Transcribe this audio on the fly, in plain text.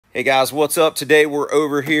Hey guys, what's up? Today we're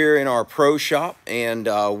over here in our pro shop and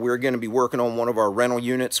we're going to be working on one of our rental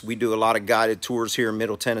units. We do a lot of guided tours here in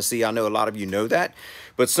Middle Tennessee. I know a lot of you know that,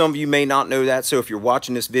 but some of you may not know that. So if you're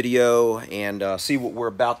watching this video and see what we're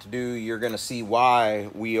about to do, you're going to see why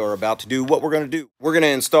we are about to do what we're going to do. We're going to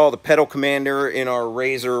install the pedal commander in our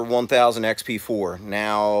Razor 1000 XP4.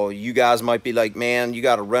 Now, you guys might be like, man, you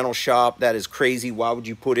got a rental shop. That is crazy. Why would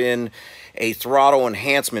you put in a throttle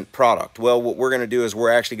enhancement product? Well, what we're going to do is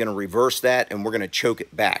we're actually going to reverse that and we're going to choke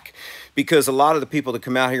it back, because a lot of the people that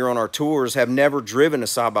come out here on our tours have never driven a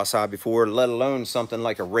side-by-side before, let alone something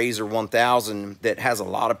like a Razor 1000 that has a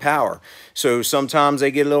lot of power. So sometimes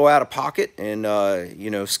they get a little out of pocket and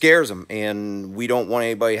scares them, and we don't want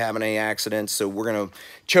anybody having any accidents. So we're going to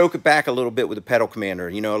choke it back a little bit with the pedal commander.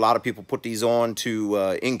 You know, a lot of people put these on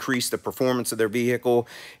to increase the performance of their vehicle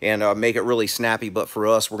and make it really snappy, but for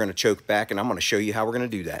us, we're going to choke it back, and I'm going to show you how we're going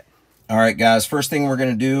to do that. All right, guys, first thing we're going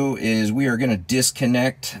to do is we are going to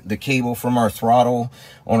disconnect the cable from our throttle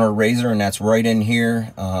on our Razor, and that's right in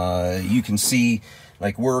here. You can see,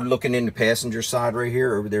 like, we're looking in the passenger side right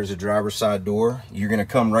here. Over there's a driver's side door. You're going to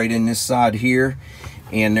come right in this side here,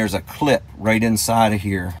 and there's a clip right inside of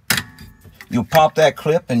here. You'll pop that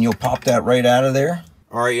clip, and you'll pop that right out of there.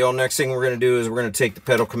 All right, y'all, next thing we're going to do is we're going to take the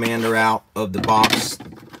pedal commander out of the box.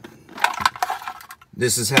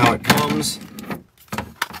 This is how it comes.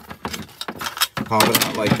 Pop it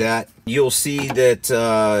out like that. You'll see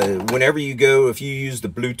that whenever you go, if you use the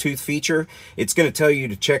Bluetooth feature, it's going to tell you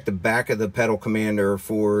to check the back of the pedal commander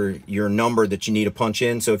for your number that you need to punch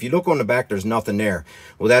in. So if you look on the back, there's nothing there.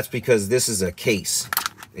 Well, that's because this is a case.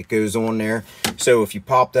 It goes on there. So if you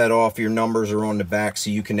pop that off, your numbers are on the back, so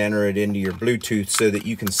you can enter it into your Bluetooth so that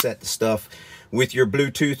you can set the stuff with your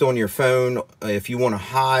Bluetooth on your phone if you want to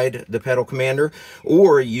hide the pedal commander,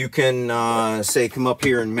 or you can say come up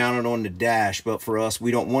here and mount it on the dash. But for us,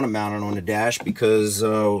 we don't want to mount it on the dash because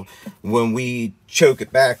when we choke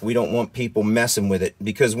it back, we don't want people messing with it,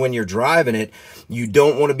 because when you're driving it, you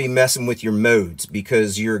don't want to be messing with your modes,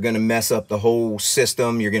 because you're going to mess up the whole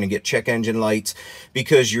system. You're going to get check engine lights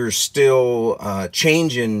because you're still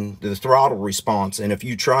changing the throttle response. And if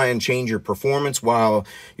you try and change your performance while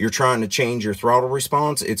you're trying to change your throttle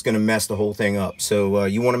response, it's going to mess the whole thing up. So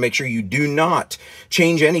you want to make sure you do not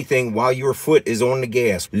change anything while your foot is on the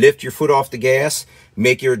gas. Lift your foot off the gas,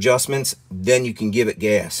 make your adjustments, then you can give it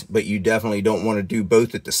gas. But you definitely don't want to do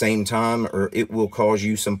both at the same time, or it will cause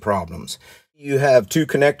you some problems. You have two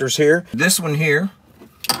connectors here. This one here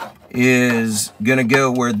is going to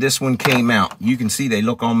go where this one came out. You can see they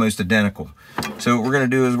look almost identical. So what we're going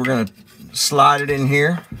to do is we're going to slide it in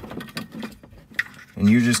here, and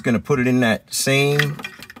you're just going to put it in that same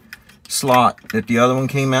slot that the other one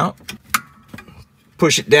came out.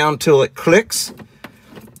 Push it down till it clicks,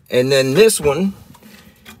 and then this one,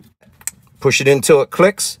 push it in till it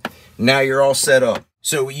clicks. Now you're all set up.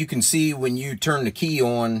 So you can see when you turn the key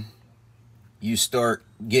on, you start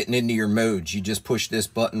getting into your modes. You just push this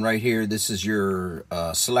button right here. This is your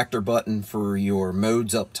selector button for your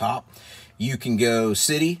modes up top. You can go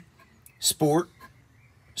City, Sport,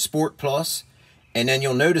 Sport Plus, and then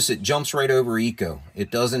you'll notice it jumps right over Eco. It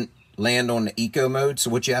doesn't land on the Eco mode. So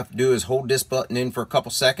what you have to do is hold this button in for a couple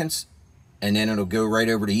seconds, and then it'll go right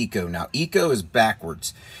over to Eco. Now, Eco is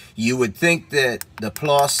backwards. You would think that the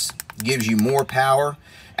Plus gives you more power.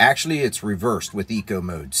 Actually, it's reversed with Eco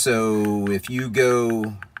mode. So if you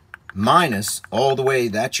go minus all the way,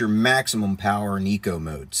 that's your maximum power in Eco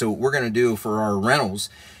mode. So what we're going to do for our rentals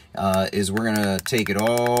is we're going to take it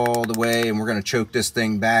all the way, and we're going to choke this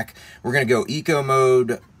thing back. We're going to go Eco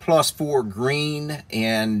mode +4 green,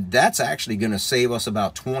 and that's actually going to save us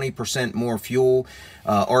about 20% more fuel.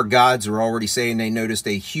 Our guides are already saying they noticed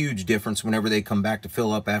a huge difference whenever they come back to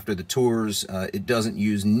fill up after the tours. It doesn't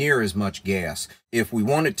use near as much gas. If we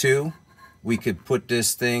wanted to, we could put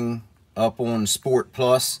this thing up on Sport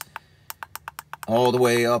Plus, all the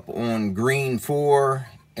way up on green 4,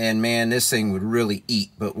 and man, this thing would really eat.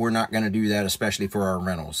 But we're not going to do that, especially for our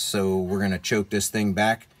rentals. So we're going to choke this thing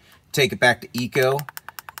back, take it back to Eco,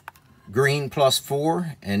 green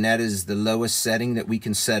 +4, and that is the lowest setting that we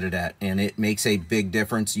can set it at, and it makes a big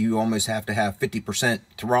difference. You almost have to have 50%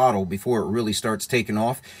 throttle before it really starts taking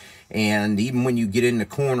off, and even when you get in the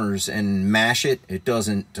corners and mash it, it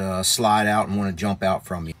doesn't slide out and want to jump out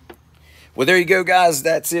from you. Well, there you go, guys.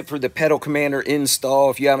 That's it for the pedal commander install.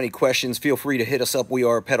 If you have any questions, feel free to hit us up. We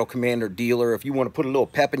are a pedal commander dealer. If you want to put a little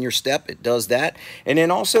pep in your step, it does that. And then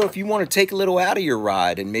also, if you want to take a little out of your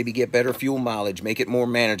ride and maybe get better fuel mileage, make it more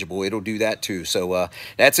manageable, it'll do that too. So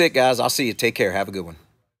that's it, guys. I'll see you. Take care. Have a good one.